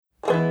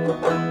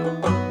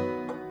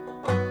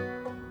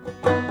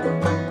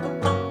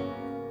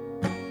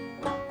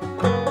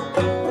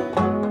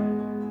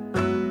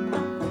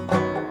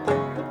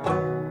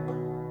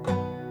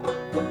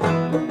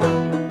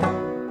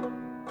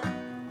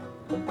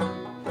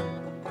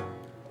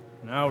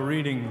Now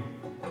reading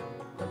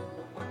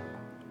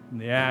from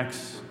the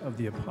Acts of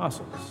the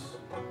Apostles.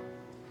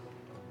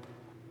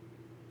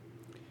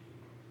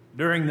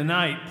 During the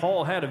night,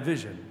 Paul had a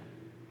vision.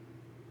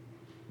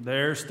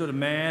 There stood a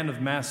man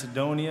of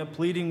Macedonia,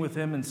 pleading with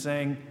him and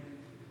saying,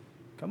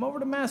 "Come over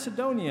to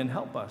Macedonia and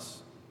help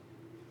us."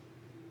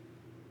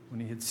 When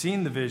he had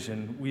seen the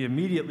vision, we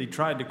immediately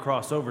tried to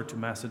cross over to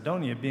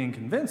Macedonia, being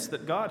convinced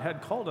that God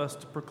had called us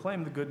to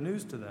proclaim the good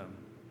news to them.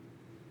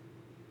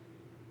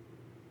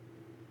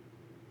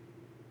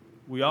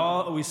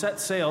 We set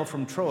sail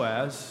from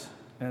Troas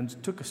and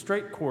took a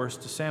straight course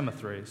to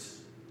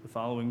Samothrace, the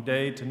following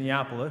day to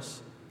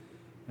Neapolis,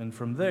 and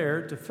from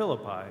there to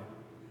Philippi,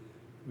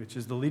 which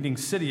is the leading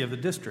city of the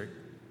district,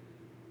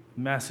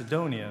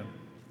 Macedonia,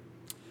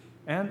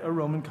 and a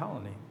Roman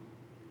colony.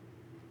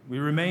 We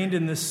remained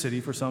in this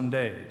city for some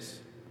days.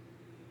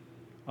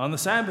 On the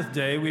Sabbath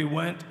day, we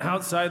went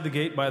outside the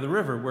gate by the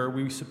river, where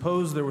we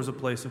supposed there was a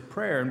place of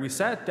prayer, and we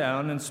sat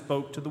down and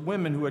spoke to the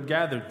women who had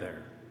gathered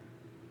there.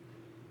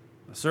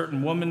 A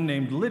certain woman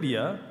named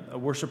Lydia, a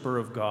worshiper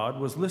of God,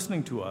 was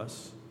listening to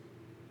us.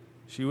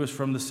 She was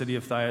from the city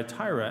of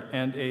Thyatira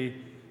and a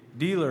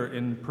dealer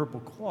in purple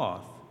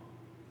cloth.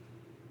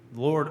 The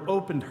Lord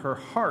opened her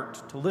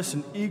heart to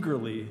listen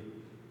eagerly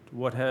to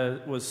what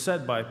was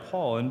said by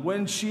Paul. And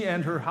when she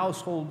and her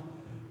household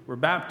were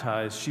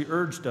baptized, she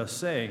urged us,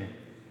 saying,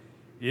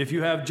 "If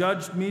you have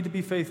judged me to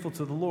be faithful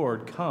to the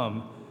Lord,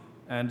 come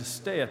and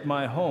stay at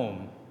my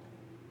home."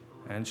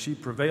 And she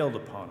prevailed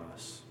upon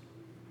us.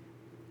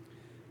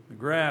 The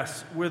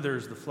grass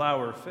withers, the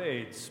flower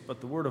fades, but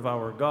the word of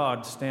our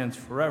God stands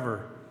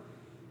forever.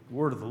 The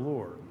word of the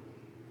Lord.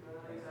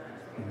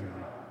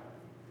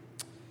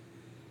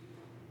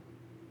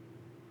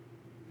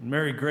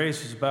 Mary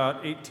Grace was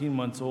about 18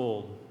 months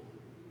old.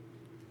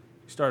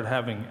 She started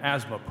having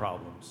asthma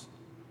problems.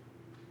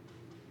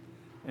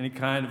 Any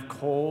kind of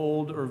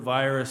cold or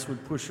virus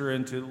would push her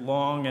into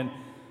long and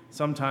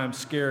sometimes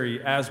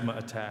scary asthma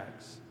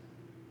attacks.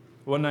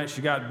 One night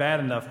she got bad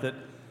enough that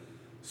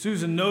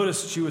Susan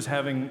noticed she was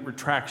having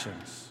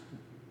retractions,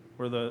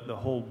 where the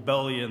whole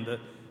belly and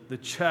the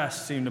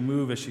chest seemed to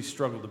move as she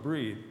struggled to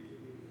breathe.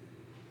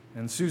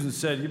 And Susan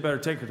said, "You better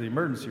take her to the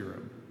emergency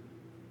room."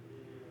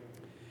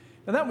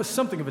 And that was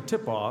something of a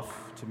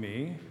tip-off to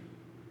me.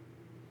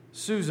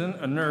 Susan,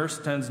 a nurse,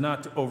 tends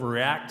not to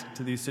overreact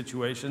to these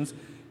situations.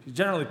 She's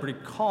generally pretty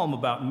calm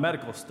about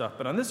medical stuff.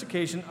 But on this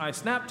occasion, I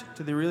snapped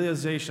to the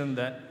realization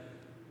that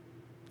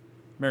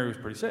Mary was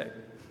pretty sick.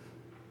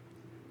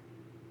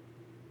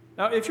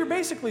 Now, if you're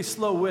basically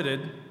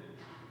slow-witted,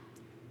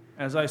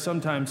 as I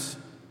sometimes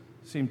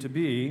seem to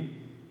be,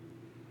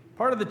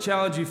 part of the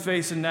challenge you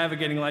face in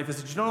navigating life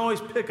is that you don't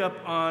always pick up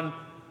on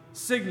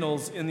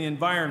signals in the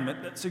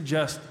environment that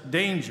suggest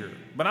danger.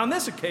 But on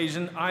this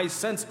occasion, I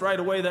sensed right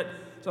away that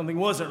something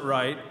wasn't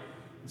right.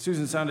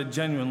 Susan sounded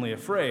genuinely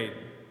afraid.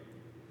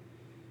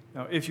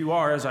 Now, if you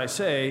are, as I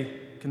say,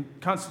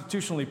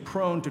 constitutionally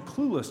prone to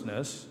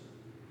cluelessness,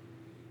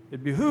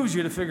 it behooves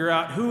you to figure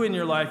out who in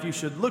your life you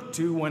should look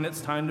to when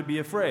it's time to be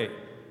afraid.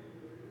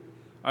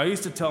 I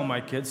used to tell my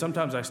kids,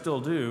 sometimes I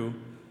still do,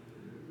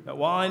 that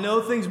while I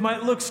know things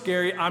might look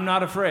scary, I'm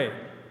not afraid.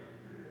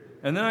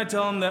 And then I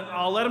tell them that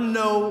I'll let them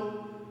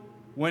know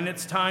when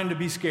it's time to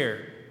be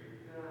scared.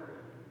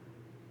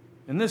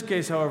 In this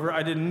case, however,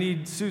 I didn't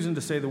need Susan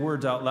to say the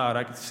words out loud.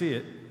 I could see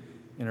it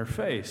in her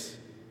face.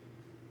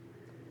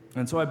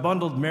 And so I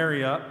bundled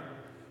Mary up,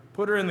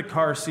 put her in the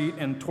car seat,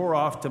 and tore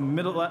off to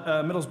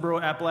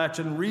Middlesboro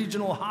Appalachian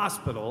Regional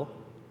Hospital.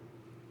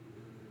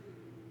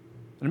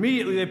 And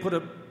immediately they put a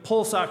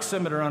pulse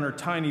oximeter on her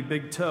tiny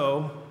big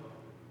toe.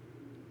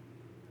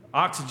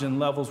 Oxygen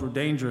levels were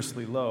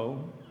dangerously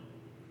low.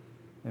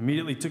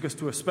 Immediately took us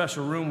to a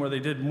special room where they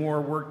did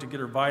more work to get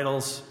her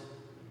vitals,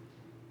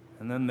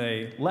 and then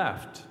they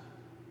left.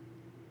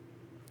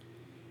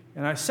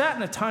 And I sat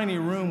in a tiny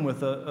room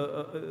with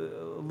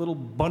a little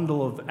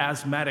bundle of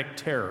asthmatic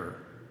terror.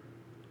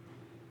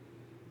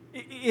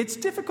 It's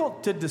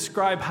difficult to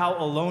describe how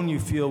alone you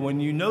feel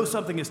when you know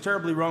something is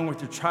terribly wrong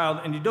with your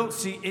child and you don't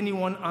see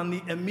anyone on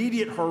the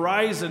immediate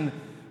horizon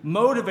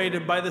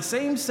motivated by the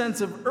same sense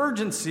of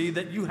urgency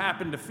that you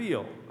happen to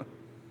feel.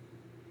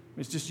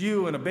 It's just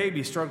you and a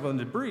baby struggling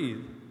to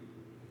breathe.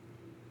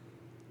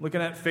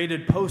 Looking at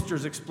faded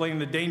posters explaining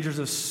the dangers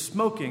of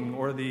smoking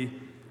or the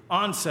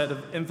onset of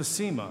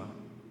emphysema.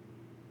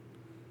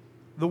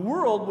 The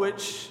world,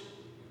 which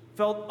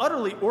felt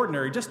utterly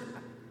ordinary just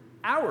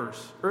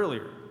hours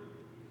earlier,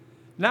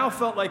 now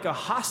felt like a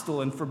hostile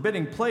and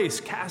forbidding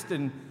place cast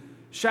in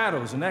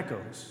shadows and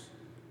echoes.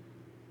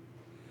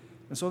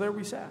 And so there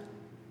we sat.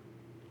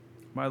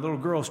 My little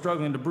girl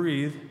struggling to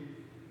breathe,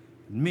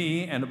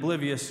 me, an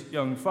oblivious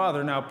young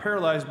father, now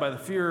paralyzed by the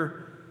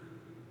fear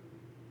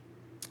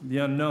of the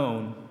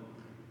unknown.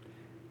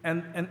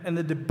 and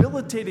the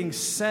debilitating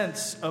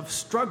sense of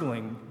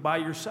struggling by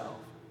yourself.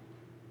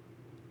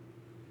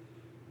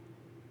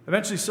 I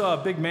eventually saw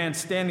a big man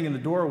standing in the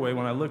doorway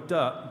when I looked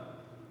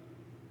up,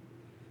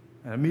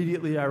 and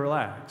immediately I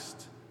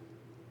relaxed.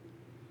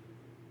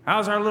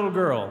 "How's our little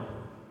girl?"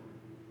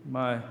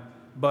 my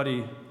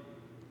buddy,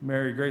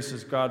 Mary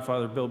Grace's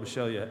godfather, Bill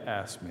Bishelia,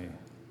 asked me.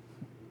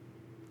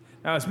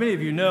 Now, as many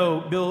of you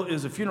know, Bill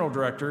is a funeral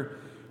director,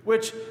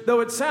 which, though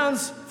it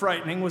sounds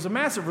frightening, was a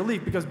massive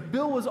relief because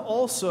Bill was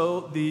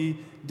also the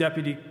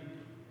deputy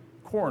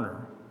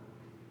coroner,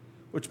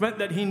 which meant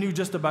that he knew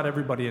just about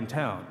everybody in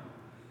town.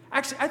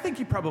 Actually, I think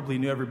he probably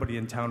knew everybody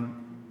in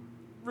town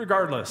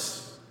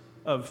regardless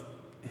of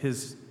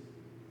his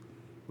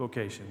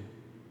vocation.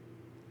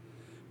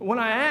 But when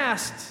I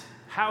asked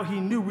how he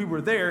knew we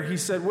were there, he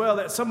said, well,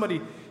 that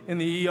somebody in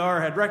the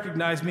ER had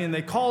recognized me and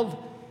they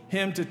called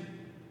him to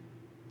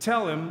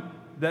tell him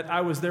that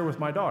I was there with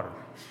my daughter.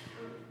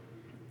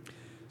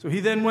 So he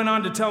then went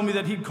on to tell me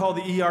that he'd called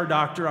the ER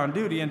doctor on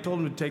duty and told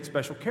him to take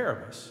special care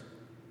of us.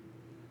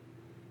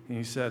 And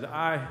he said,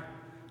 I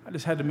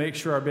just had to make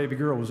sure our baby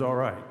girl was all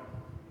right.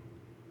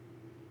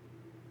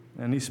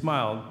 And he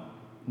smiled,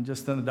 and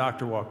just then the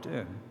doctor walked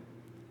in.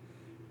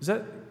 Does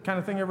that kind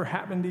of thing ever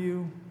happen to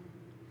you?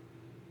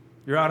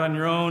 You're out on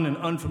your own in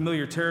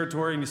unfamiliar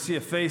territory, and you see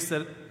a face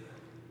that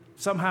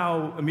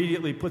somehow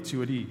immediately puts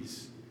you at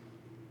ease.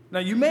 Now,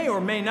 you may or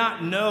may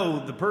not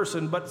know the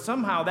person, but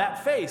somehow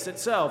that face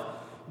itself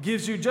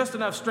gives you just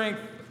enough strength,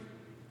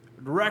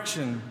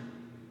 direction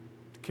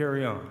to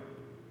carry on.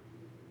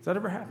 Has that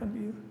ever happened to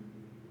you?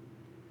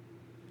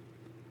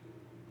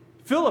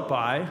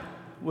 Philippi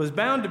was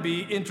bound to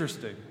be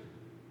interesting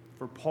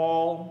for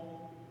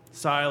Paul,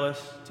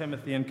 Silas,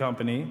 Timothy, and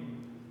company.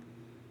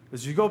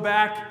 As you go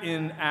back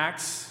in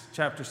Acts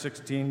chapter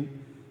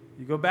 16,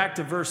 you go back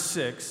to verse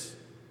 6,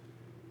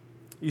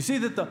 you see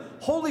that the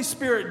Holy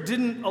Spirit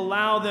didn't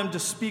allow them to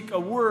speak a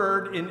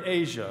word in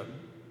Asia.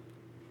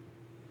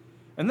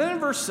 And then in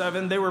verse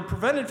 7, they were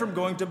prevented from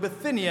going to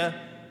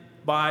Bithynia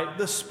by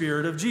the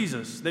Spirit of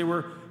Jesus. They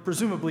were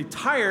presumably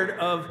tired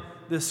of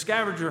this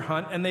scavenger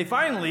hunt, and they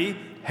finally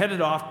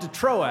headed off to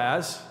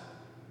Troas.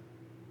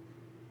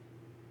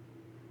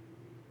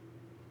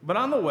 But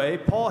on the way,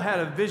 Paul had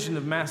a vision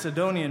of a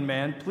Macedonian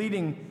man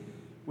pleading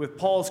with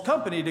Paul's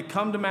company to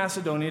come to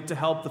Macedonia to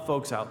help the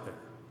folks out there.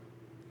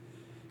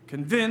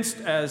 Convinced,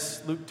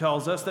 as Luke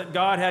tells us, that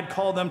God had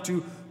called them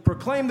to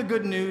proclaim the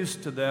good news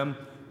to them,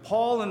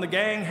 Paul and the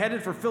gang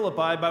headed for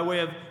Philippi by way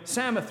of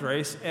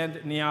Samothrace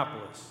and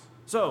Neapolis.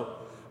 So,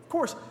 of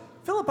course,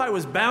 Philippi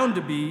was bound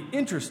to be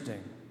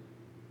interesting.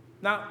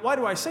 Now, why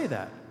do I say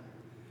that?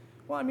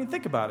 Well, I mean,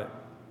 think about it.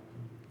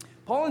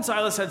 Paul and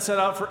Silas had set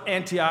out for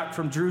Antioch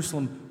from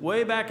Jerusalem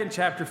way back in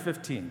chapter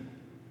 15.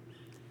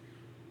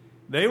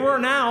 They were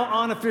now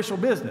on official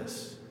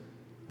business.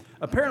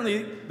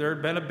 Apparently, there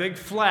had been a big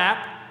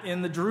flap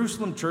in the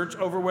Jerusalem church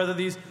over whether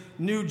these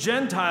new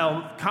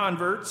Gentile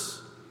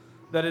converts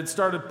that had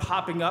started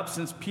popping up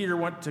since Peter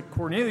went to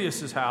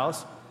Cornelius'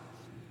 house,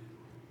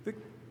 the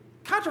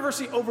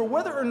controversy over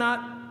whether or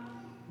not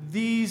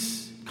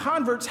these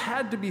converts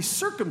had to be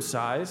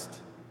circumcised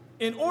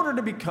in order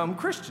to become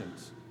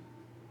Christians.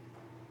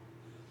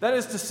 That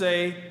is to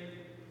say,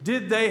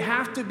 did they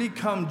have to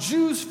become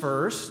Jews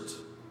first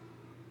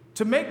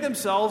to make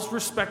themselves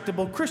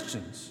respectable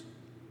Christians?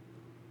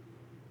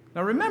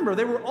 Now remember,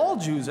 they were all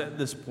Jews at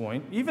this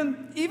point.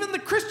 Even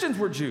the Christians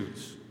were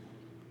Jews.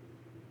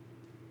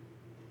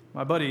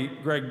 My buddy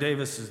Greg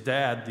Davis's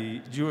dad, the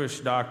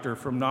Jewish doctor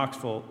from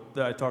Knoxville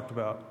that I talked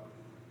about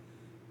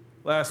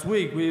last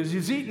week, he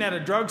was eating at a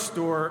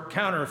drugstore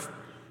counter a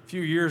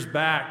few years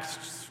back,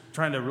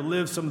 trying to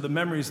relive some of the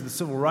memories of the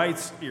civil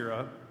rights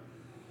era,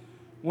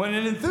 when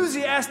an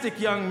enthusiastic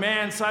young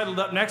man sidled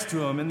up next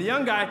to him, and the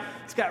young guy,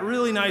 he's got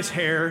really nice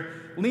hair,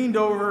 leaned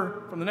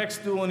over from the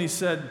next stool and he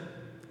said,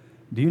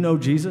 "Do you know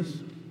Jesus?"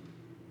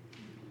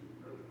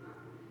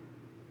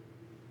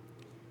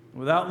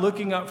 Without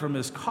looking up from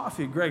his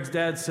coffee, Greg's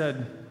dad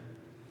said,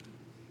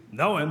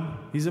 "Know him.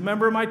 He's a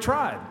member of my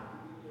tribe."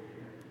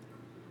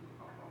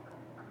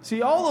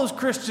 See, all those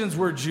Christians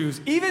were Jews.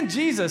 Even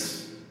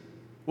Jesus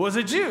was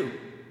a Jew.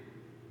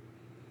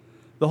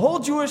 The whole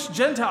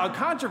Jewish-Gentile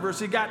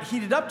controversy got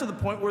heated up to the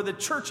point where the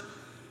church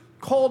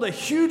called a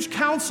huge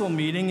council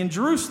meeting in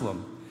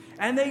Jerusalem.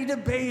 And they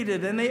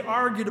debated and they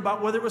argued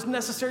about whether it was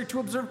necessary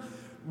to observe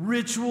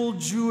ritual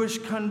Jewish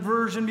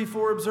conversion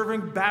before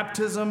observing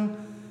baptism,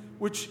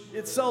 which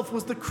itself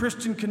was the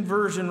Christian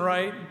conversion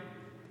rite.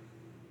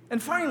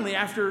 And finally,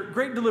 after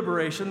great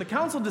deliberation, the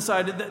council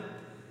decided that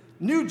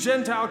new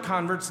Gentile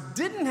converts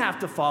didn't have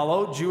to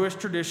follow Jewish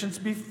traditions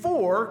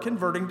before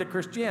converting to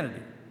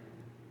Christianity.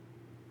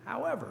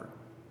 However,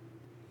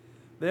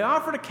 they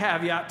offered a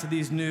caveat to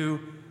these new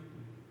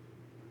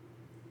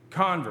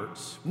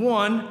converts.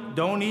 1,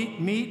 don't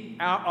eat meat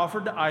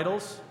offered to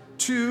idols.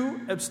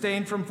 2,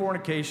 abstain from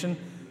fornication.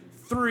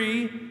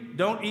 3,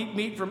 don't eat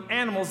meat from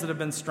animals that have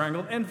been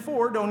strangled. And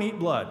 4, don't eat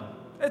blood.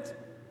 It's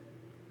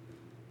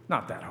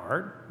not that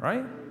hard,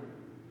 right?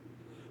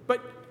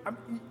 But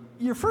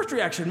your first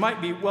reaction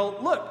might be, well,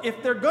 look,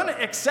 if they're going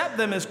to accept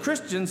them as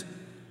Christians,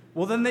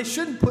 well, then they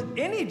shouldn't put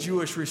any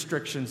Jewish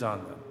restrictions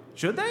on them,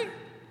 should they?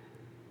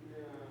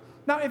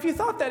 Now, if you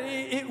thought that,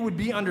 it would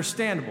be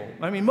understandable.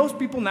 I mean, most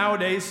people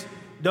nowadays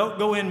don't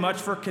go in much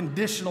for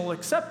conditional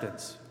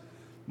acceptance.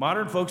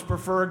 Modern folks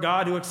prefer a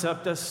God who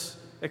accepts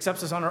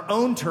us on our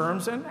own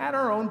terms and at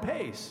our own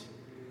pace.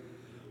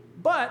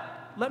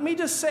 But let me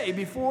just say,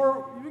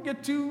 before we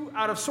get too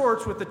out of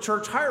sorts with the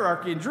church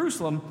hierarchy in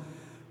Jerusalem,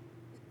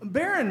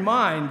 bear in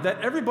mind that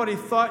everybody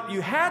thought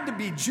you had to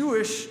be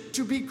Jewish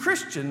to be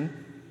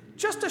Christian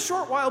just a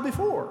short while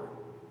before.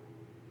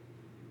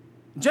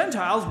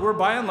 Gentiles were,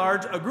 by and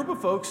large, a group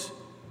of folks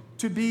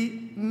to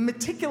be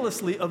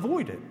meticulously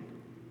avoided,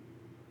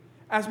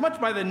 as much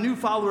by the new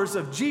followers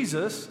of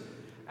Jesus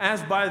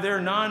as by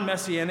their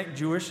non-Messianic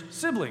Jewish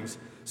siblings.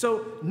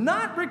 So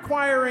not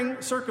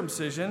requiring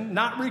circumcision,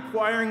 not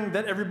requiring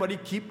that everybody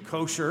keep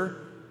kosher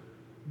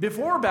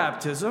before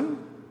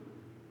baptism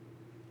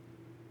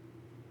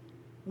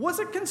was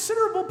a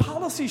considerable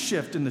policy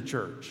shift in the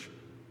church.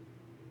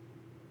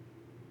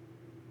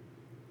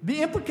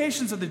 The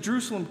implications of the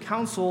Jerusalem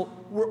Council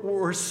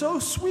were so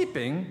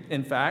sweeping,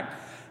 in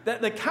fact,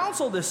 that the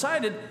council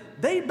decided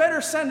they'd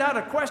better send out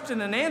a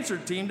question and answer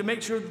team to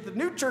make sure that the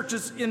new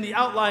churches in the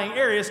outlying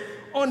areas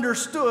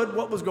understood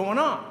what was going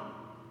on.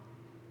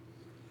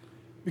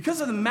 Because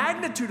of the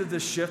magnitude of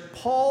this shift,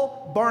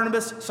 Paul,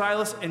 Barnabas,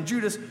 Silas, and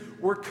Judas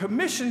were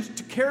commissioned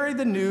to carry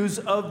the news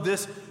of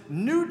this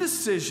new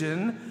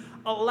decision,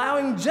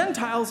 allowing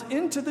Gentiles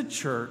into the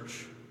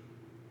church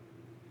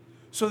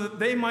so that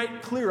they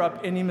might clear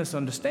up any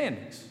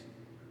misunderstandings.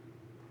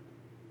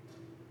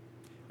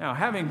 Now,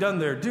 having done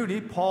their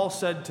duty, Paul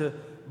said to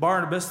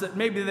Barnabas that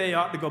maybe they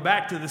ought to go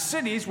back to the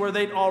cities where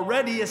they'd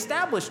already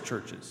established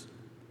churches,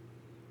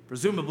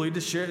 presumably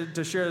to share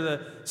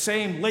the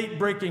same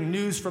late-breaking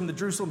news from the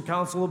Jerusalem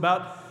Council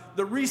about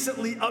the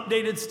recently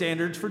updated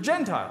standards for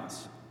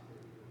Gentiles.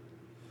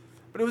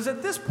 But it was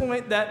at this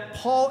point that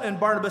Paul and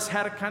Barnabas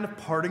had a kind of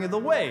parting of the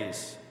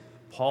ways.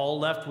 Paul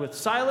left with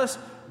Silas,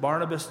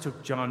 Barnabas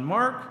took John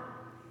Mark,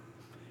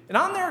 and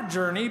on their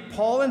journey,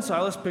 Paul and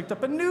Silas picked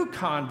up a new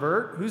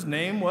convert whose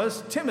name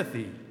was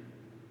Timothy.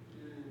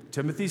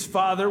 Timothy's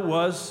father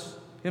was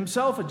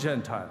himself a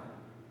Gentile.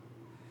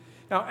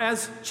 Now,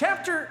 as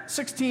chapter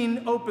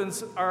 16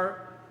 opens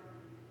our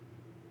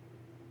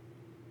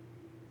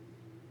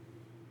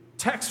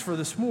text for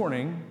this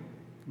morning,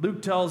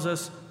 Luke tells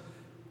us,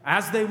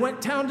 as they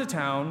went town to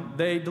town,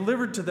 they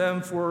delivered to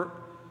them for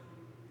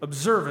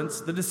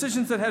observance the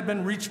decisions that had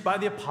been reached by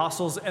the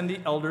apostles and the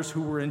elders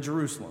who were in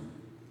Jerusalem.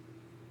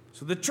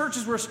 So the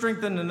churches were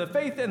strengthened in the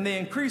faith, and they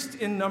increased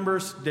in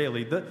numbers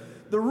daily.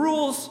 The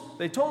rules,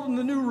 they told them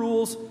the new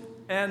rules,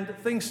 and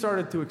things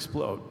started to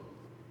explode.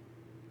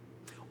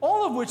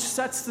 All of which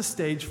sets the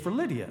stage for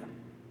Lydia.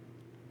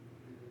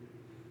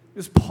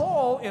 Because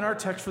Paul, in our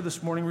text for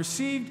this morning,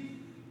 received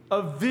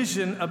a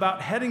vision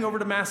about heading over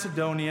to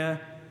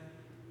Macedonia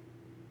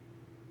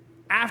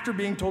after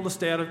being told to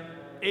stay out of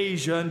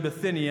Asia and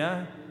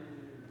Bithynia,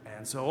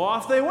 and so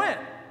off they went.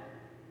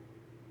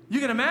 You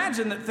can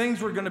imagine that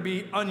things were going to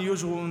be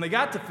unusual when they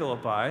got to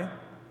Philippi,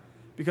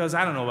 because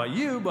I don't know about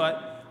you,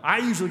 but I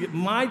usually get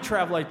my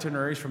travel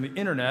itineraries from the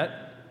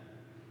internet,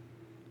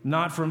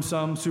 not from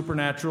some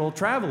supernatural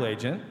travel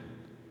agent.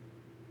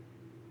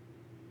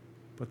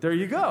 But there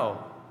you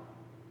go.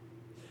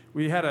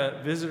 We had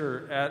a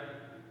visitor at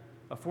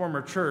a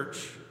former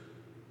church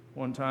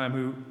one time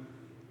who,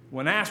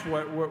 when asked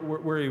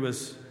where he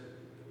was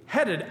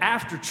headed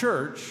after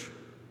church,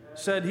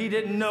 said he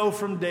didn't know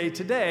from day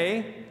to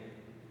day.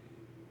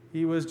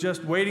 He was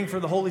just waiting for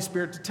the Holy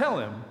Spirit to tell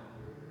him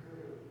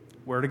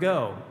where to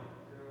go.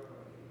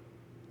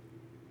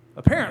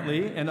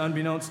 Apparently, and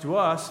unbeknownst to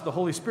us, the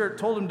Holy Spirit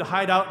told him to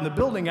hide out in the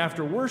building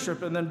after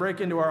worship and then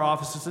break into our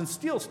offices and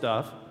steal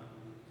stuff.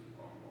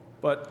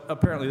 But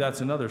apparently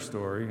that's another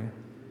story.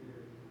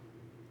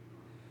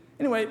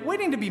 Anyway,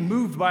 waiting to be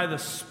moved by the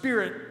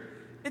Spirit,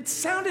 it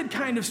sounded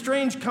kind of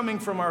strange coming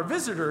from our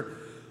visitor.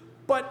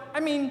 But, I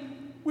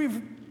mean,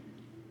 we've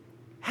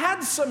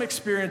had some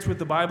experience with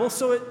the Bible,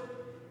 so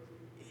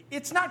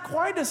it's not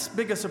quite as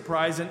big a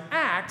surprise in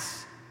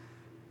Acts,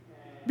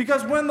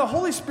 because when the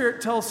Holy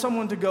Spirit tells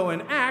someone to go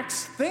in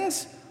Acts,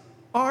 things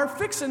are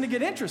fixing to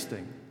get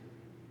interesting.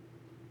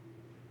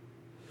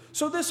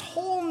 So this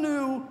whole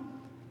new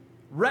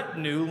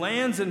retinue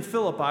lands in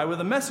Philippi with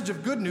a message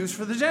of good news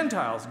for the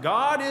Gentiles.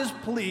 God is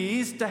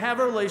pleased to have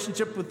a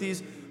relationship with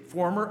these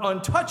former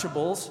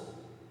untouchables,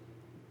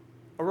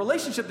 a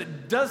relationship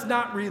that does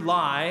not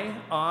rely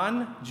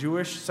on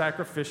Jewish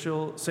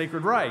sacrificial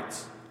sacred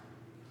rites.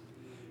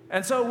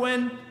 And so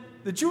when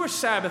the Jewish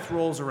Sabbath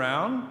rolls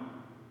around,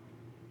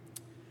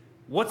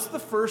 what's the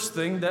first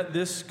thing that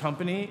this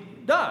company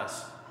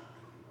does?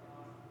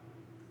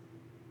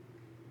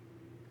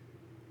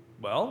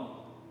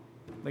 Well,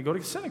 they go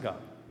to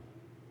synagogue.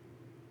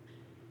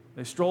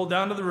 They stroll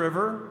down to the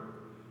river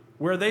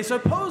where they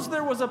supposed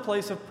there was a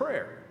place of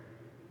prayer.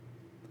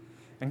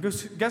 And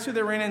guess who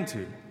they ran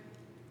into?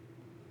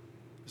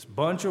 This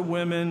bunch of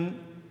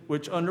women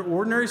which under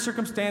ordinary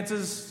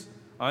circumstances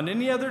on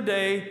any other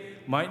day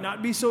might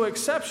not be so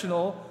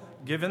exceptional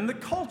given the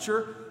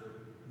culture,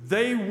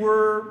 they might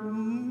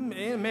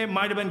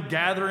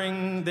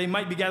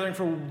be gathering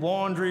for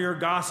laundry or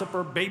gossip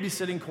or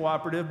babysitting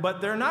cooperative, but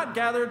they're not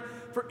gathered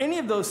for any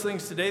of those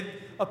things today.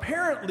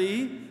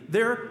 Apparently,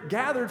 they're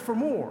gathered for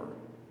more.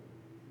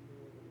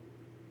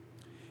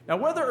 Now,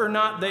 whether or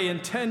not they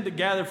intend to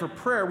gather for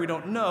prayer, we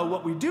don't know.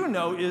 What we do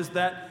know is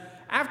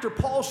that after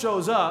Paul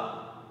shows up,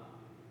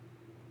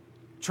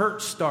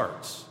 church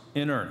starts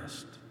in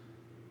earnest.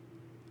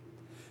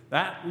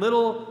 That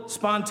little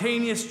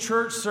spontaneous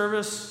church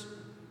service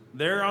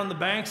there on the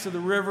banks of the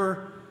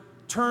river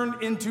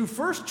turned into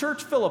First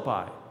Church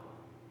Philippi.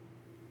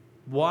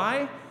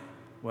 Why?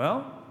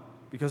 Well,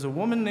 because a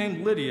woman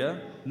named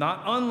Lydia,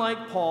 not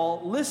unlike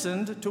Paul,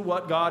 listened to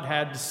what God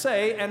had to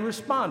say and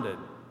responded.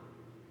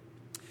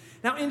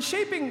 Now, in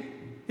shaping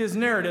his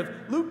narrative,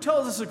 Luke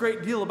tells us a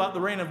great deal about the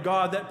reign of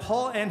God that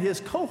Paul and his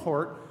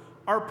cohort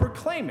are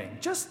proclaiming,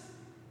 just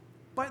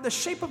by the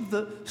shape of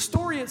the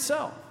story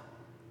itself.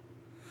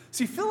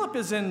 See, Philip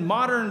is in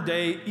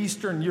modern-day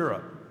Eastern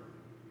Europe.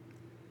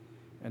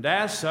 And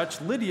as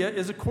such, Lydia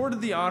is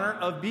accorded the honor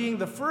of being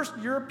the first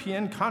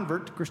European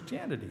convert to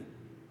Christianity.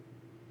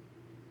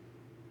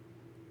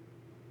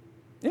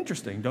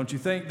 Interesting, don't you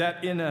think,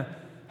 that in a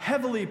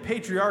heavily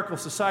patriarchal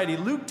society,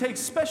 Luke takes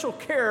special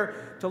care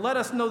to let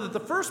us know that the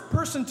first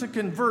person to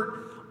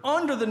convert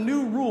under the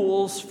new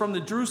rules from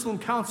the Jerusalem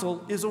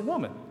Council is a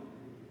woman.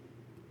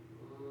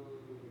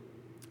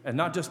 And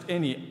not just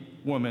any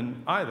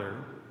woman either.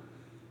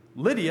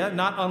 Lydia,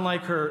 not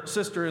unlike her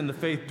sister in the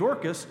faith,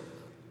 Dorcas,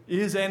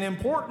 is an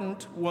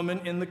important woman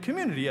in the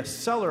community, a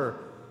seller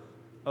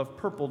of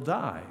purple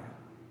dye,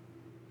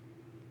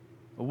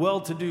 a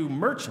well-to-do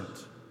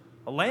merchant,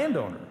 a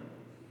landowner.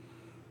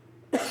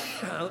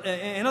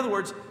 In other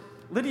words,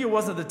 Lydia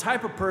wasn't the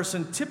type of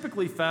person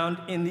typically found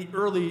in the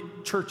early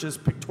church's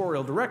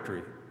pictorial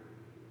directory,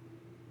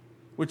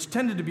 which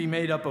tended to be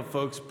made up of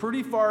folks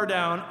pretty far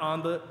down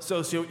on the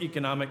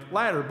socioeconomic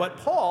ladder. But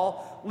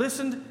Paul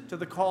listened to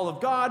the call of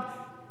God,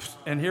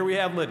 and here we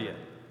have Lydia.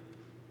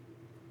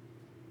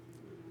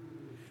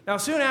 Now,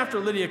 soon after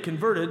Lydia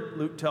converted,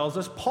 Luke tells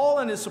us, Paul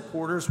and his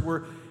supporters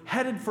were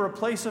headed for a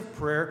place of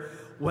prayer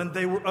when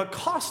they were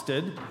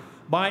accosted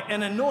by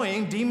an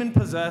annoying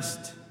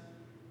demon-possessed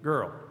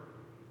girl,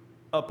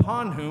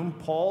 upon whom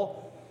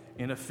Paul,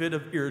 in a fit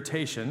of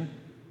irritation,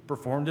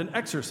 performed an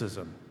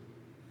exorcism,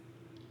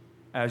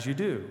 as you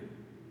do.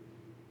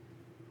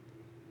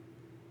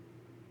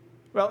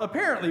 Well,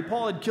 apparently,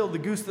 Paul had killed the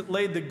goose that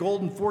laid the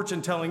golden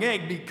fortune-telling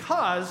egg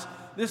because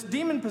this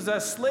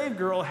demon-possessed slave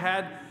girl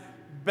had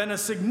been a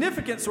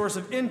significant source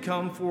of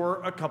income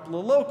for a couple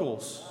of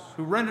locals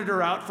who rented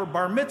her out for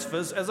bar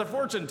mitzvahs as a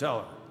fortune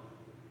teller.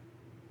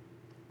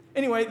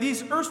 Anyway,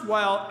 these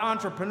erstwhile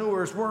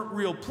entrepreneurs weren't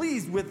real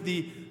pleased with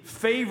the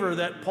favor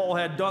that Paul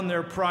had done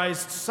their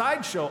prized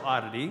sideshow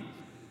oddity.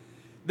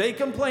 They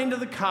complained to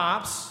the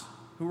cops,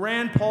 who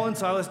ran Paul and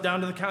Silas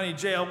down to the county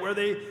jail, where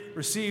they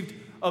received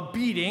a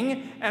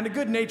beating and a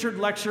good-natured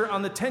lecture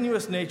on the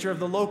tenuous nature of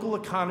the local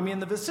economy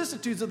and the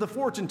vicissitudes of the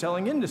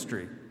fortune-telling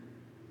industry.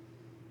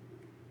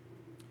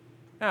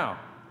 Now,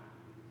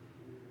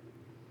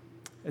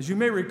 as you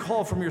may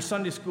recall from your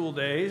Sunday school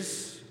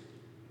days,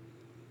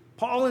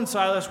 Paul and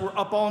Silas were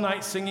up all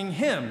night singing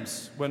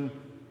hymns when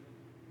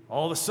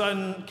all of a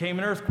sudden came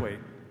an earthquake.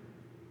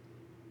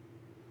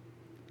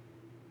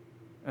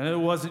 And it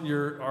wasn't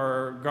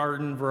our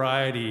garden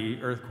variety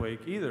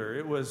earthquake either.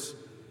 It was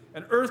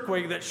an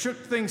earthquake that shook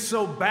things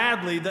so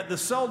badly that the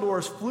cell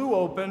doors flew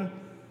open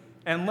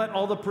and let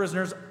all the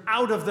prisoners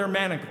out of their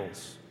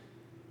manacles.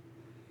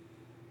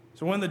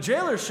 So when the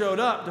jailer showed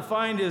up to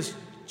find his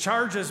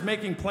charges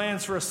making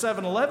plans for a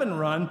 7-Eleven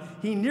run,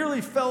 he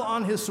nearly fell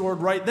on his sword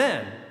right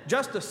then,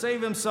 just to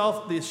save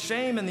himself the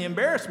shame and the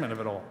embarrassment of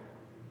it all.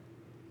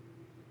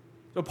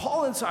 So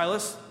Paul and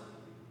Silas,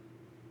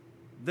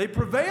 they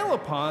prevail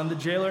upon the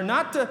jailer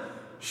not to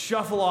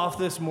shuffle off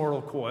this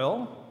mortal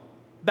coil,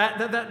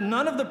 that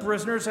none of the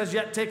prisoners has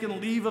yet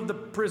taken leave of the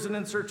prison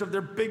in search of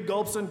their big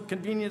gulps and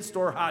convenience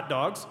store hot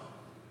dogs.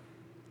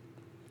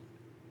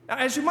 Now,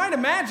 as you might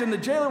imagine, the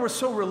jailer was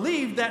so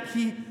relieved that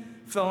he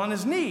fell on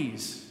his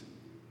knees,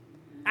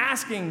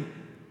 asking,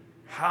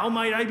 "How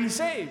might I be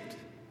saved?"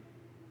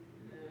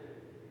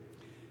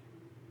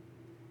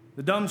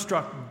 The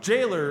dumbstruck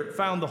jailer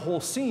found the whole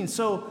scene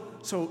so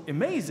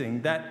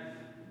amazing that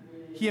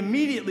he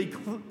immediately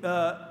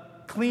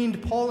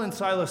cleaned Paul and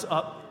Silas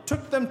up,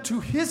 took them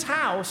to his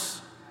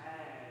house,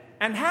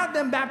 and had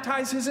them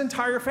baptize his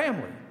entire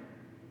family.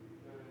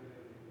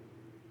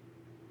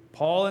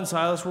 Paul and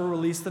Silas were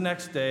released the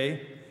next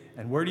day,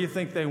 and where do you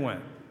think they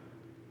went?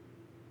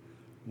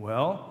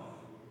 Well,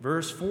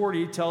 verse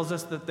 40 tells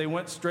us that they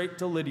went straight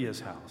to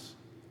Lydia's house,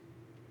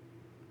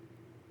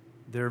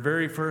 their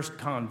very first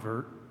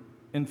convert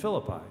in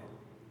Philippi.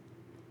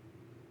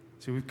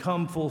 So we've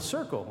come full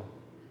circle.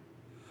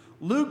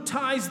 Luke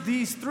ties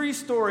these three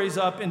stories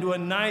up into a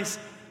nice,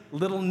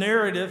 little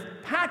narrative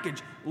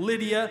package.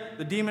 Lydia,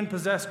 the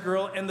demon-possessed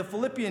girl, and the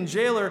Philippian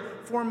jailer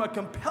form a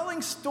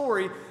compelling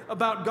story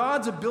about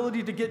God's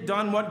ability to get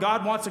done what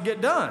God wants to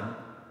get done,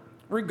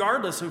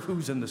 regardless of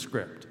who's in the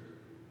script.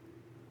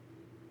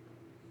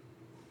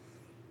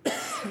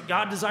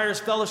 God desires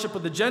fellowship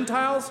with the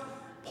Gentiles.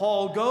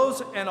 Paul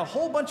goes, and a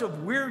whole bunch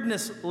of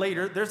weirdness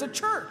later, there's a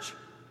church.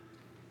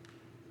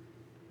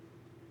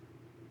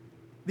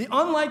 The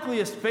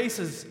unlikeliest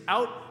faces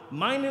out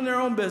minding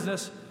their own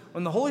business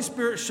when the Holy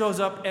Spirit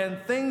shows up and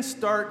things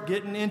start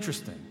getting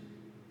interesting.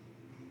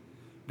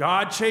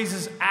 God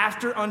chases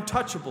after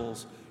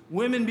untouchables.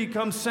 Women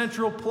become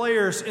central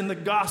players in the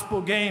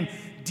gospel game.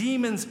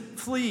 Demons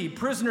flee.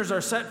 Prisoners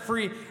are set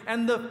free.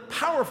 And the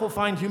powerful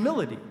find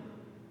humility.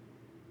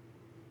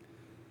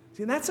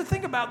 See, and that's the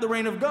thing about the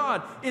reign of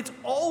God. It's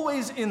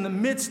always in the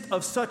midst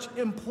of such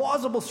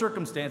implausible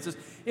circumstances,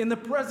 in the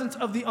presence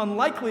of the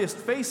unlikeliest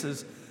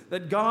faces,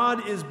 that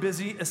God is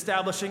busy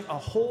establishing a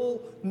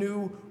whole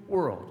new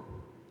world.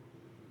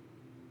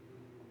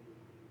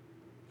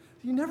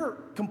 You never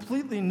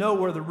completely know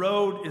where the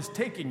road is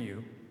taking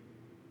you.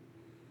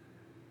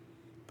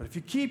 But if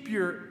you keep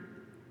your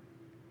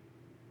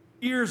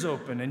ears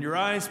open and your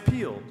eyes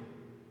peeled,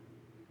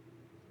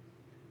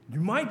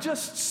 you might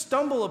just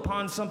stumble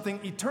upon something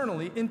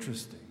eternally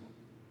interesting.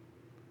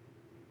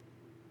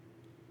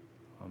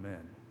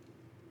 Amen.